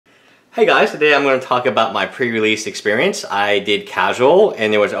Hey guys, today I'm going to talk about my pre-release experience. I did casual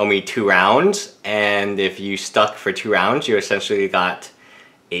and there was only 2 rounds, and if you stuck for 2 rounds you essentially got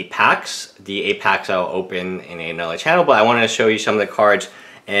 8 packs. The 8 packs I'll open in another channel, but I wanted to show you some of the cards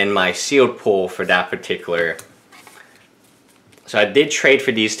and my sealed pull for that particular. So I did trade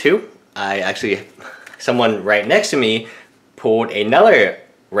for these 2. Someone right next to me pulled another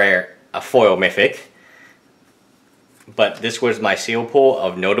rare, a foil mythic. But this was my seal pull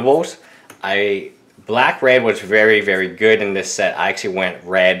of notables. Black red was very good in this set. I actually went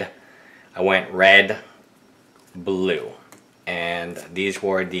red. I went red, blue, and these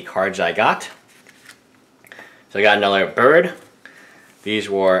were the cards I got. So I got another bird. These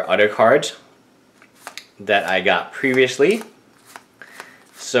were other cards that I got previously.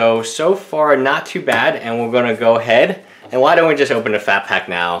 So far not too bad, and we're gonna go ahead. And why don't we just open the fat pack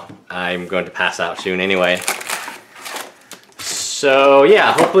now? I'm going to pass out soon anyway. So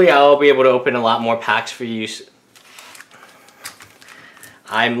yeah, hopefully I'll be able to open a lot more packs for you.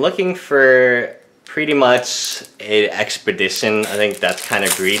 I'm looking for pretty much an expedition. I think that's kind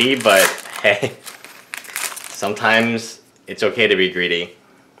of greedy, but hey, sometimes it's okay to be greedy.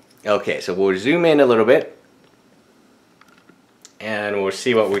 Okay, so we'll zoom in a little bit and we'll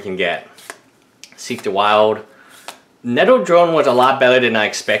see what we can get. Seek the Wild. Nettle Drone was a lot better than I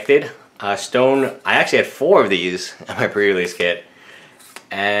expected. Stone, I actually had 4 of these in my pre-release kit,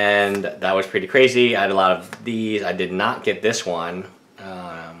 and that was pretty crazy. I had a lot of these. I did not get this one.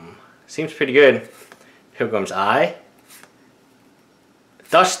 Seems pretty good. Pilgrim's Eye.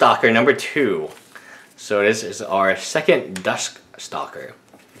 Dusk Stalker number 2. So this is our second Dusk Stalker,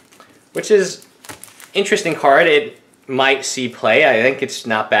 which is interesting card. It might see play. I think it's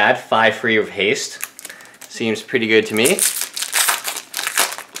not bad. 5 free of haste. Seems pretty good to me.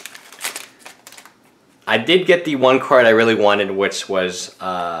 I did get the one card I really wanted, which was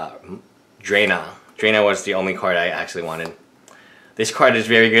Draena. Draena was the only card I actually wanted. This card is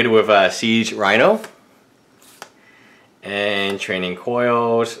very good with Siege Rhino and Training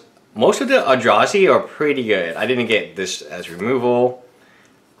Coils. Most of the Eldrazi are pretty good. I didn't get this as removal.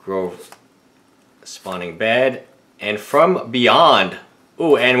 Grove Spawning Bed. And From Beyond.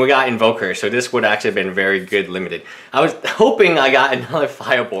 Ooh, and we got Invoker, so this would actually have been very good limited. I was hoping I got another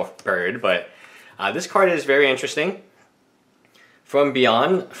Firebird, but this card is very interesting. From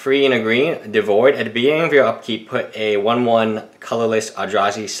Beyond, free and a green, devoid. At the beginning of your upkeep, put a 1/1 colorless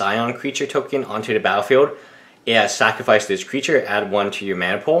Eldrazi Scion creature token onto the battlefield. It has sacrificed this creature, add 1 to your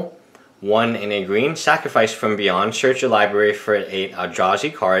mana pool. 1 in a green, sacrifice From Beyond, search your library for an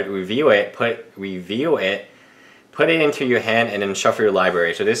Eldrazi card, review it, put it into your hand, and then shuffle your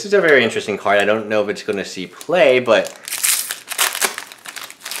library. So this is a very interesting card. I don't know if it's going to see play, but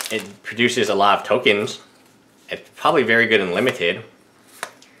it produces a lot of tokens. It's probably very good in limited.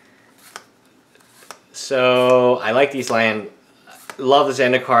 So I like these land. Love the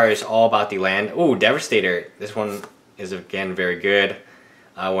Zendikar is all about the land. Ooh, Devastator. This one is again very good.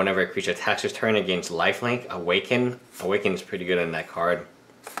 Whenever a creature attacks this turn against lifelink, Awaken. Awaken is pretty good on that card.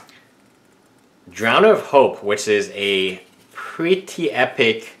 Drowner of Hope, which is a pretty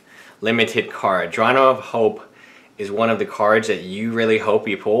epic limited card. Drowner of Hope is one of the cards that you really hope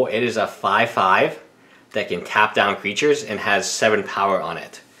you pull. It is a 5/5 that can tap down creatures and has 7 power on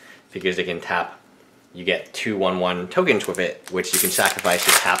it. Because it can tap, you get 2 1/1 tokens with it, which you can sacrifice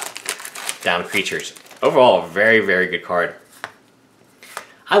to tap down creatures. Overall, a very good card.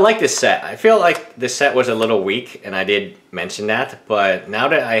 I like this set. I feel like this set was a little weak, and I did mention that, but now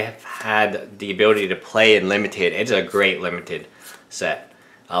that I have had the ability to play in limited, it's a great limited set.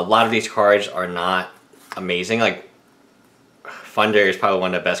 A lot of these cards are not amazing. Like Thunder is probably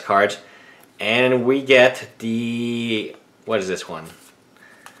one of the best cards. And we get the, what is this one?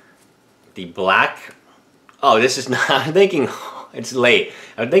 The black, oh, this is not, I'm thinking, it's late.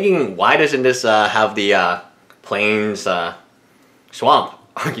 I'm thinking, why doesn't this have the Plains Swamp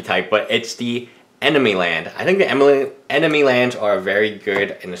archetype? But it's the enemy land. I think the enemy lands are very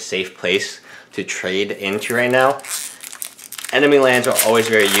good and a safe place to trade into right now. Enemy lands are always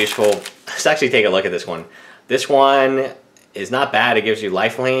very useful. Let's actually take a look at this one. This one is not bad. It gives you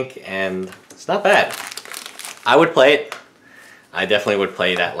lifelink and it's not bad. I would play it. I definitely would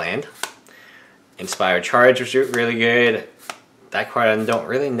play that land. Inspired Charge was really good. That card I don't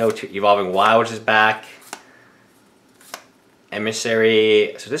really know too. Evolving Wilds is back.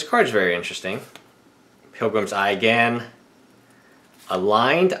 Emissary. So this card is very interesting. Pilgrim's Eye again.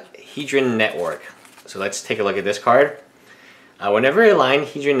 Aligned Hedron Network. So let's take a look at this card. Whenever Aligned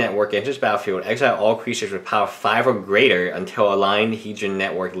Hedron Network enters battlefield, exile all creatures with power 5 or greater until Aligned Hedron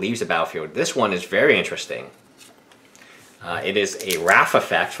Network leaves the battlefield. This one is very interesting. It is a Wrath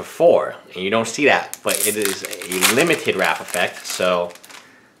effect for 4, and you don't see that, but it is a limited Wrath effect, so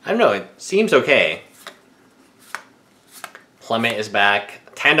I don't know, it seems okay. Plummet is back.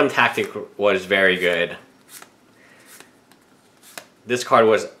 Tandem Tactic was very good. This card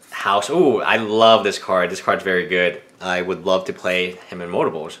was House. Ooh, I love this card. This card's very good. I would love to play him in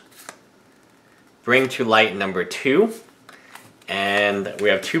multiples. Bring to Light number 2. And we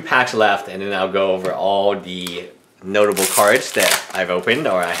have 2 packs left, and then I'll go over all the notable cards that I've opened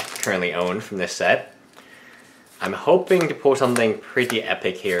or I currently own from this set. I'm hoping to pull something pretty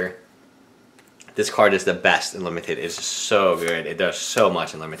epic here. This card is the best in Limited. It's so good. It does so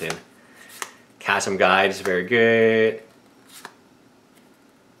much in Limited. Chasm Guide is very good.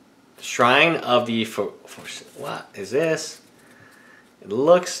 Shrine of the... what is this? It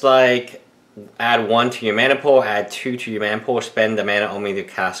looks like add 1 to your mana pool, add 2 to your mana pool, spend the mana only to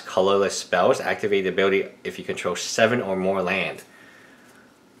cast colorless spells, activate the ability if you control 7 or more land.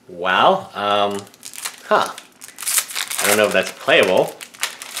 Wow. Huh. I don't know if that's playable.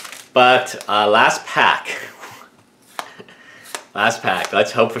 But last pack. Last pack.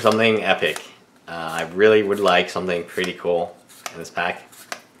 Let's hope for something epic. I really would like something pretty cool in this pack.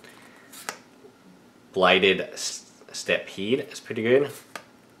 Blighted Stampede is pretty good.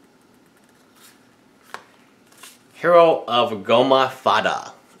 Hero of Goma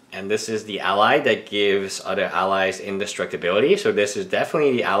Fada. And this is the ally that gives other allies indestructibility. So this is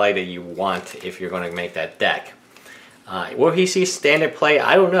definitely the ally that you want if you're going to make that deck. Will he see standard play?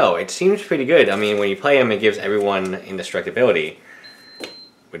 I don't know. It seems pretty good. I mean, when you play him, it gives everyone indestructibility,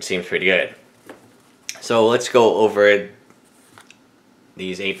 which seems pretty good. So let's go over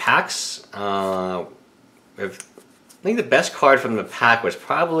these 8 packs. I think the best card from the pack was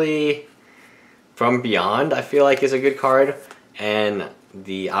probably From Beyond. I feel like is a good card, and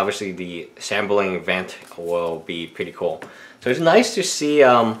obviously the Shambling Vent will be pretty cool. So it's nice to see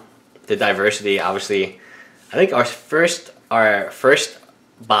the diversity. Obviously, I think our first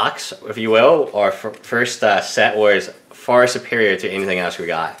box, if you will, or first set was far superior to anything else we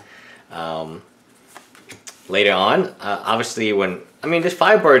got. Later on, obviously this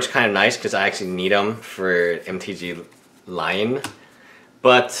Firebird's kind of nice because I actually need them for MTG Lion,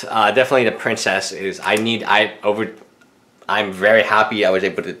 but definitely the Princess is I'm very happy I was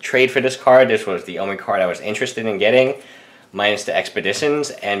able to trade for this card. This was the only card I was interested in getting, minus the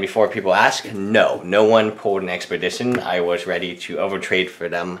Expeditions. And before people ask, no one pulled an Expedition. I was ready to overtrade for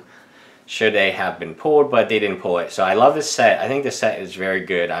them should they have been pulled, but they didn't pull it. So I love this set. I think this set is very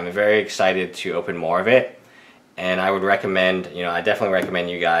good. I'm very excited to open more of it. And I would recommend, I definitely recommend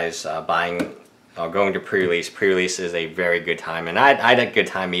you guys buying or going to pre-release. Pre-release is a very good time. And I had a good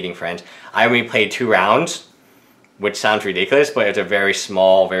time meeting friends. I only played 2 rounds, which sounds ridiculous, but it's a very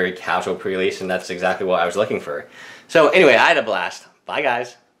small, very casual pre-release, and that's exactly what I was looking for. So anyway, I had a blast. Bye,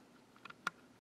 guys.